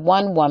to the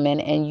one woman,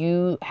 and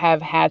you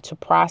have had to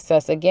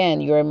process,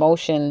 again, your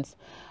emotions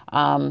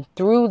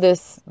through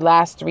this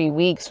last 3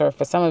 weeks, or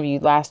for some of you,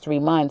 last 3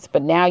 months.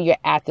 But now you're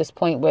at this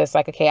point where it's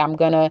like, okay, I'm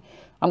gonna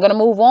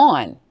move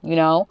on, you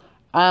know.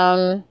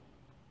 And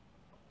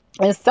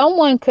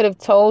someone could have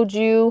told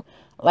you,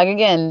 like,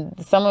 again,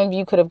 some of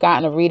you could have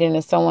gotten a reading,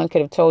 and someone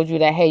could have told you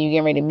that, hey, you're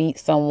getting ready to meet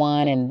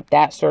someone and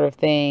that sort of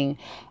thing.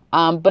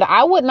 But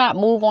I would not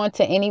move on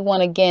to anyone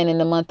again in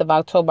the month of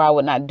October. I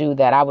would not do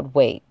that. I would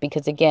wait,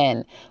 because,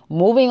 again,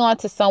 moving on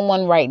to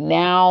someone right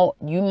now,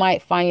 you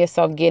might find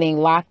yourself getting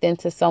locked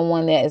into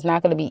someone that is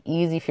not going to be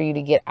easy for you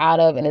to get out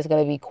of. And it's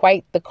going to be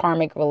quite the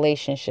karmic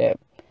relationship.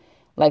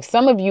 Like,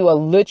 some of you are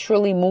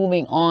literally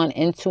moving on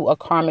into a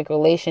karmic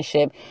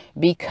relationship,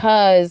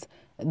 because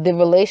the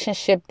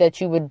relationship that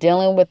you were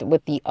dealing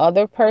with the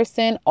other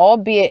person,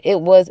 albeit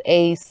it was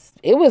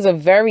a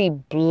very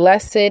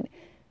blessed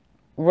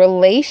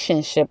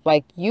relationship.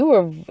 Like, you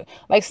were,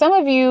 like, some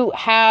of you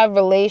have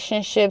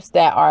relationships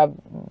that are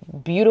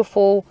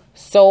beautiful,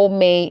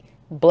 soulmate,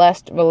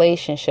 blessed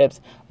relationships,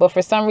 but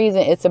for some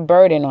reason it's a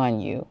burden on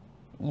you.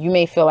 You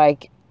may feel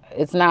like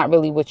it's not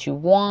really what you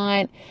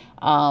want.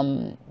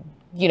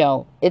 You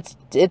know,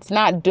 it's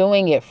not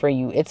doing it for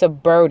you. It's a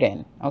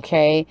burden.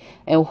 Okay.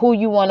 And who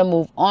you want to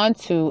move on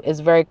to is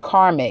very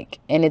karmic,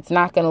 and it's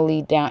not going to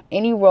lead down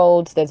any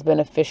roads that's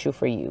beneficial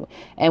for you.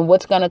 And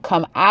what's going to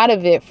come out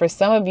of it for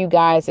some of you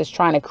guys is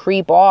trying to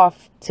creep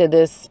off to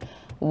this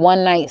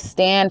one night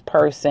stand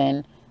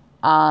person,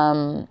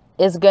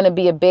 is going to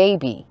be a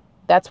baby.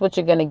 That's what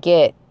you're going to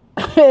get.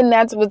 And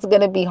that's what's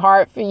going to be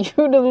hard for you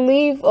to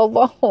leave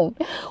alone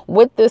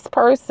with this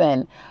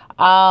person.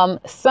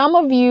 Some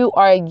of you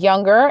are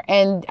younger,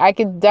 and I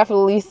could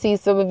definitely see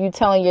some of you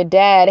telling your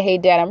dad, hey,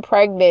 Dad, I'm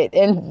pregnant,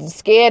 and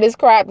scared as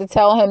crap to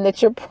tell him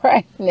that you're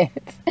pregnant.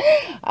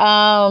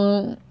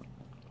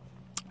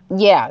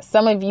 Yeah,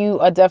 some of you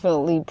are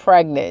definitely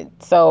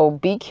pregnant. So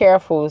be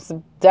careful.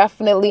 So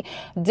definitely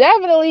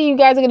you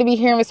guys are going to be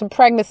hearing some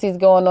pregnancies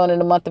going on in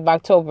the month of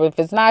October. If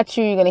it's not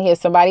you, you're going to hear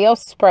somebody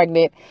else is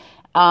pregnant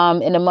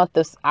in the month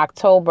of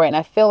October. And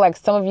I feel like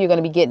some of you are going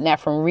to be getting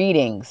that from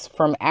readings,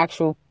 from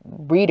actual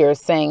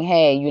readers saying,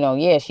 hey, you know,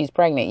 yeah, she's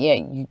pregnant.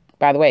 Yeah,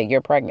 by the way, you're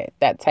pregnant,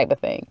 that type of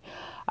thing.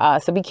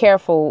 So be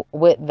careful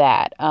with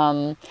that.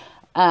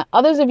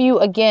 Others of you,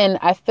 again,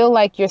 I feel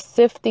like you're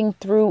sifting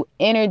through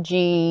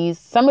energies.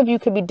 Some of you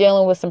could be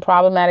dealing with some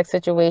problematic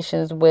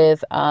situations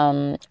with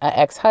an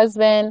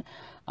ex-husband,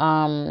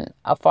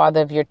 a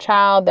father of your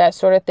child, that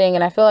sort of thing.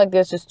 And I feel like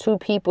there's just two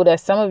people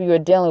that some of you are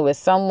dealing with,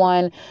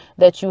 someone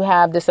that you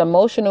have this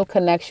emotional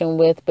connection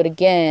with. But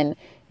again,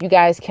 you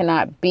guys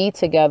cannot be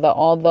together,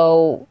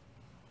 although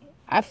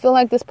I feel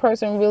like this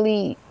person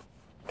really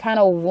kind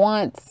of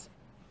wants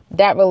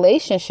that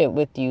relationship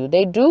with you.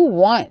 They do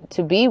want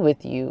to be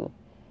with you,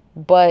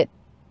 but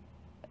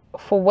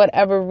for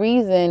whatever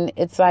reason,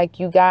 it's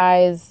like you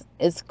guys,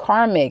 it's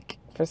karmic.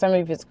 For some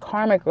of you, it's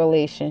karmic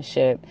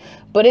relationship,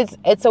 but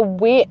it's a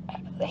weird,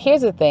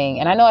 here's the thing.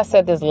 And I know I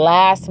said this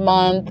last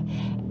month,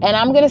 and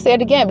I'm going to say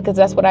it again because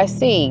that's what I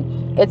see.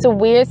 It's a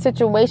weird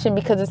situation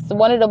because it's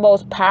one of the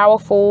most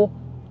powerful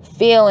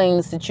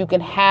feelings that you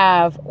can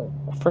have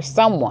for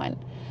someone.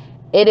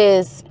 It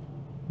is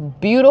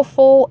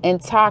beautiful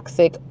and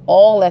toxic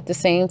all at the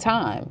same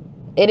time.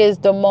 It is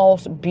the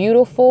most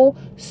beautiful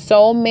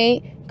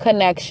soulmate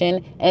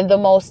connection and the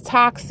most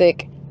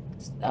toxic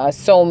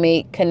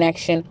soulmate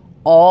connection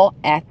all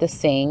at the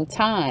same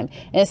time.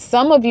 And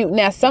some of you,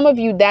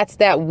 that's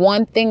that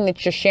one thing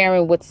that you're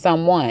sharing with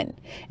someone.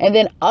 And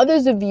then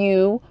others of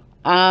you,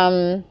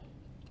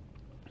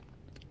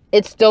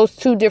 It's those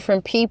two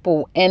different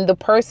people, and the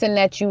person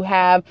that you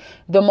have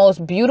the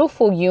most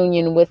beautiful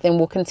union with and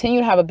will continue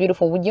to have a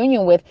beautiful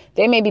union with,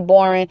 they may be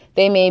boring,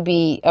 they may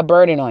be a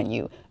burden on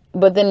you.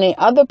 But then the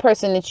other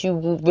person that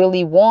you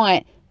really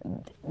want,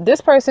 this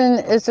person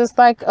is just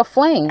like a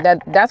fling.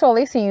 That's all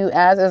they see you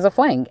as a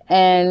fling.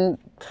 And,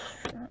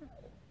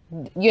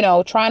 you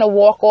know, trying to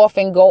walk off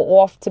and go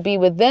off to be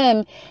with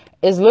them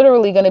is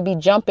literally going to be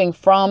jumping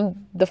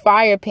from the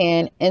fire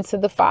pan into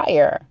the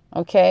fire.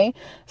 Okay,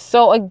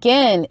 so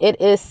again, it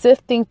is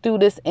sifting through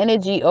this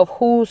energy of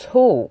who's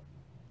who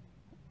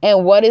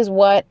and what is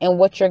what and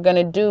what you're going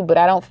to do. But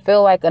I don't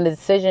feel like a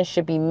decision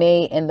should be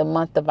made in the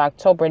month of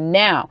October.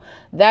 Now,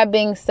 that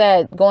being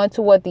said, going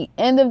toward the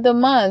end of the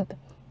month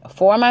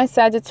for my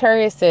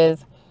Sagittarius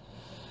is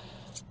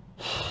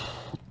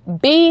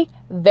be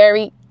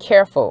very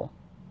careful.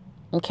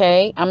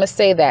 Okay, I'm going to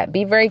say that.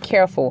 Be very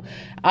careful.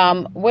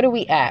 What are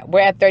we at? We're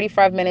at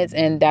 35 minutes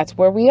and that's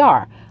where we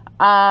are.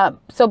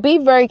 So be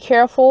very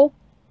careful.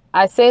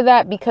 I say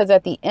that because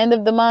at the end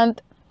of the month,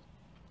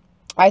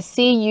 I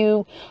see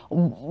you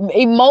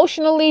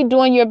emotionally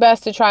doing your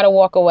best to try to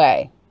walk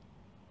away.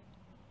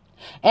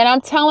 And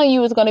I'm telling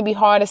you, it's going to be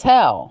hard as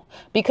hell,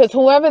 because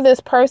whoever this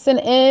person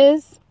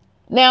is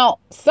now,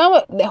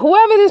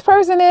 whoever this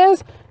person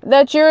is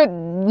that you're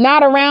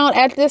not around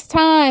at this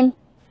time,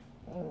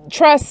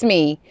 trust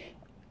me,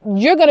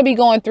 you're going to be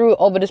going through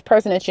over this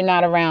person that you're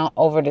not around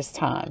over this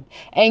time.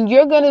 And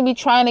you're going to be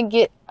trying to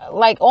get,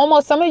 like,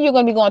 almost, some of you are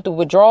going to be going through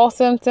withdrawal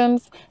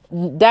symptoms.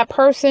 That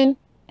person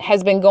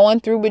has been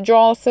going through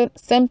withdrawal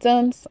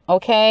symptoms.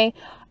 Okay.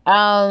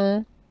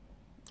 And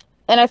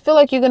I feel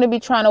like you're going to be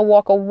trying to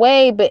walk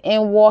away, but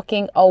in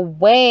walking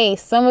away,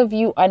 some of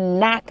you are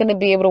not going to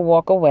be able to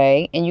walk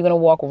away, and you're going to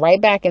walk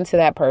right back into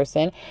that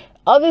person.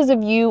 Others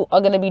of you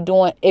are going to be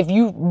doing, if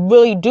you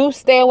really do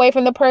stay away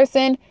from the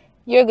person,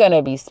 you're going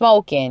to be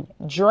smoking,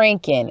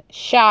 drinking,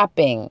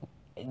 shopping,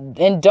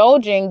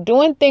 indulging,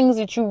 doing things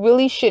that you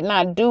really should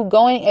not do,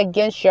 going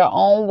against your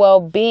own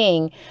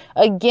well-being,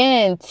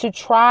 again, to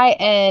try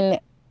and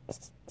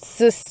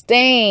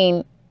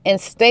sustain and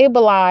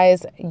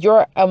stabilize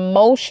your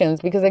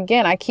emotions. Because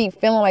again, I keep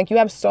feeling like you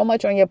have so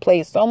much on your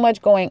plate, so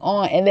much going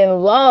on, and then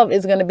love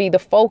is going to be the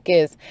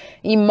focus.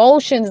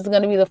 Emotions is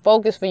going to be the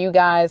focus for you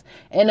guys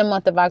in the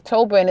month of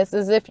October. And it's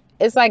as if,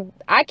 it's like,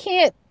 I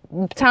can't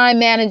time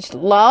manage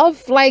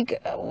love.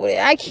 Like,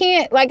 I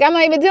can't, like, I'm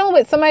not even dealing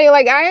with somebody,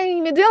 like, I ain't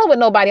even dealing with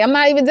nobody. I'm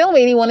not even dealing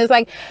with anyone. It's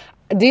like,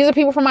 these are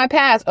people from my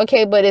past.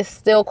 Okay, but it's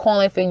still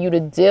calling for you to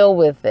deal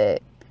with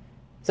it.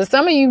 So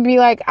some of you be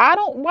like, why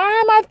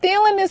am I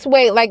feeling this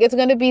way? Like, it's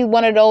going to be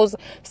one of those,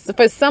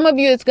 for some of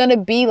you, it's going to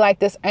be like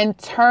this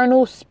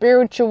internal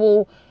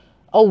spiritual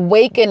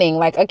awakening.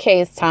 Like,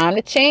 okay, it's time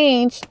to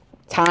change,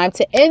 time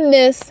to end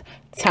this,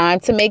 time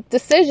to make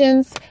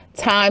decisions,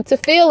 time to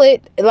feel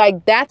it.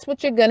 Like, that's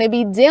what you're going to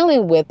be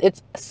dealing with.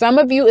 It's, some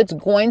of you, it's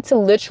going to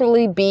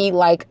literally be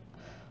like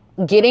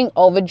getting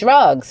over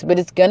drugs, but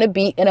it's going to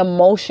be an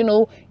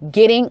emotional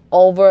getting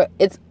over.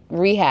 It's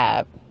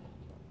rehab.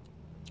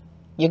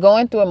 You're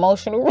going through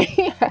emotional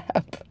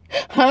rehab.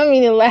 I don't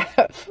mean to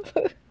laugh.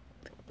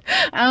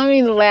 I don't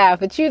mean to laugh,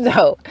 but you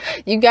know,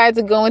 you guys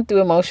are going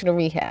through emotional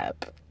rehab,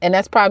 and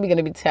that's probably going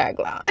to be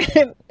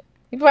tagline.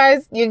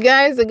 You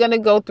guys are going to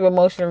go through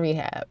emotional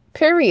rehab,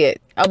 period.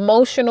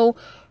 Emotional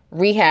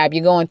rehab.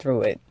 You're going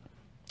through it.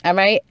 All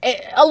right.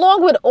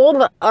 Along with all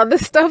the other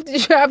stuff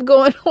that you have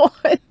going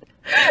on.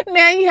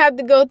 Now you have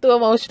to go through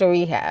emotional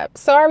rehab.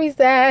 Sorry,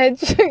 Sag,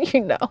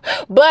 you know,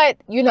 but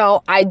you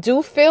know, I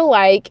do feel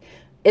like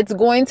it's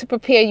going to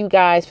prepare you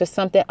guys for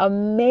something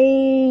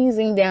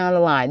amazing down the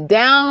line.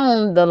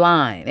 Down the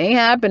line. Ain't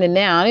happening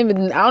now. I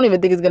don't even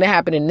think it's going to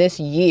happen in this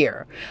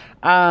year.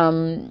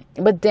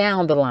 But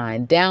down the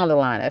line,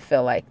 I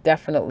feel like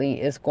definitely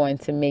is going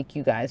to make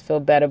you guys feel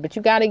better. But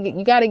you gotta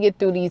get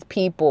through these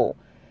people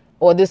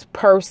or this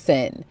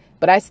person.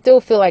 But I still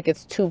feel like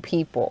it's two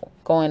people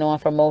going on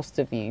for most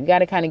of you. You got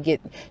to kind of you're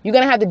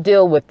going to have to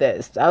deal with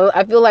this.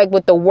 I feel like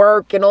with the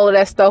work and all of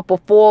that stuff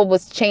before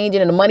was changing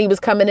and the money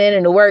was coming in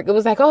and the work, it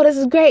was like, oh, this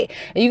is great.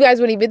 And you guys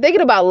weren't even thinking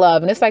about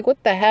love. And it's like,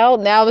 what the hell?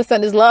 Now all of a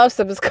sudden this love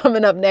stuff is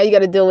coming up. Now you got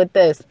to deal with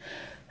this.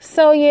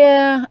 So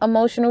yeah,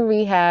 emotional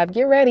rehab,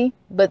 get ready.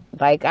 But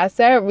like I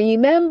said,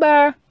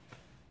 remember,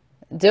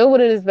 deal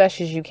with it as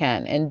best as you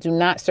can, and do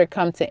not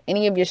succumb to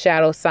any of your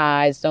shadow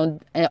sides.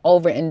 Don't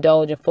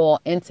overindulge and fall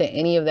into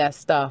any of that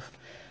stuff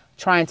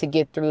trying to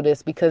get through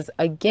this, because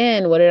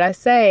again, what did I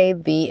say?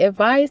 The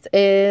advice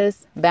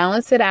is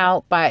balance it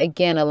out by,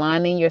 again,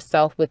 aligning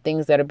yourself with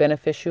things that are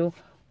beneficial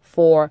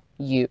for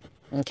you.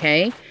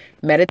 Okay.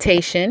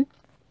 Meditation,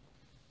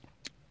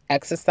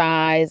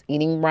 exercise,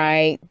 eating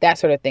right, that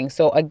sort of thing.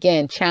 So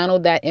again, channel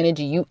that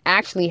energy. You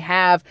actually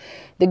have,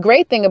 the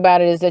great thing about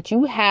it is that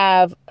you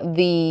have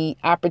the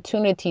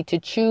opportunity to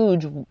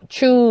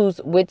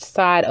choose which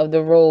side of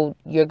the road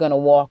you're going to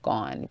walk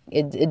on.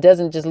 It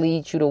doesn't just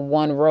lead you to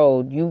one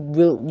road. You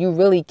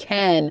really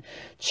can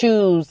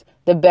choose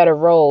the better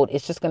road.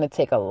 It's just going to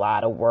take a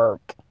lot of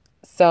work.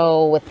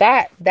 So with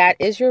that, that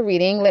is your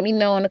reading. Let me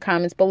know in the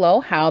comments below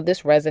how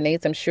this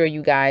resonates. I'm sure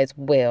you guys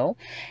will.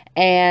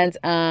 And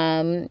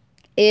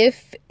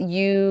if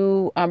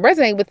you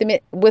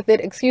resonate with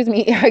it, excuse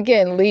me,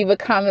 again, leave a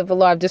comment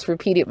below. I've just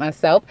repeated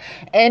myself.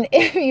 And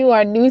if you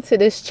are new to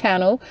this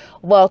channel,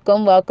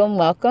 welcome, welcome,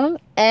 welcome,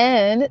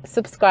 and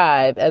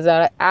subscribe, as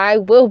I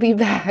will be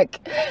back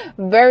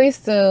very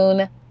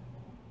soon.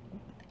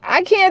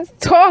 I can't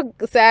talk,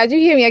 Sag. You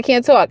hear me? I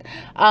can't talk.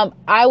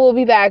 I will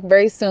be back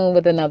very soon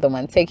with another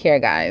one. Take care,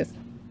 guys.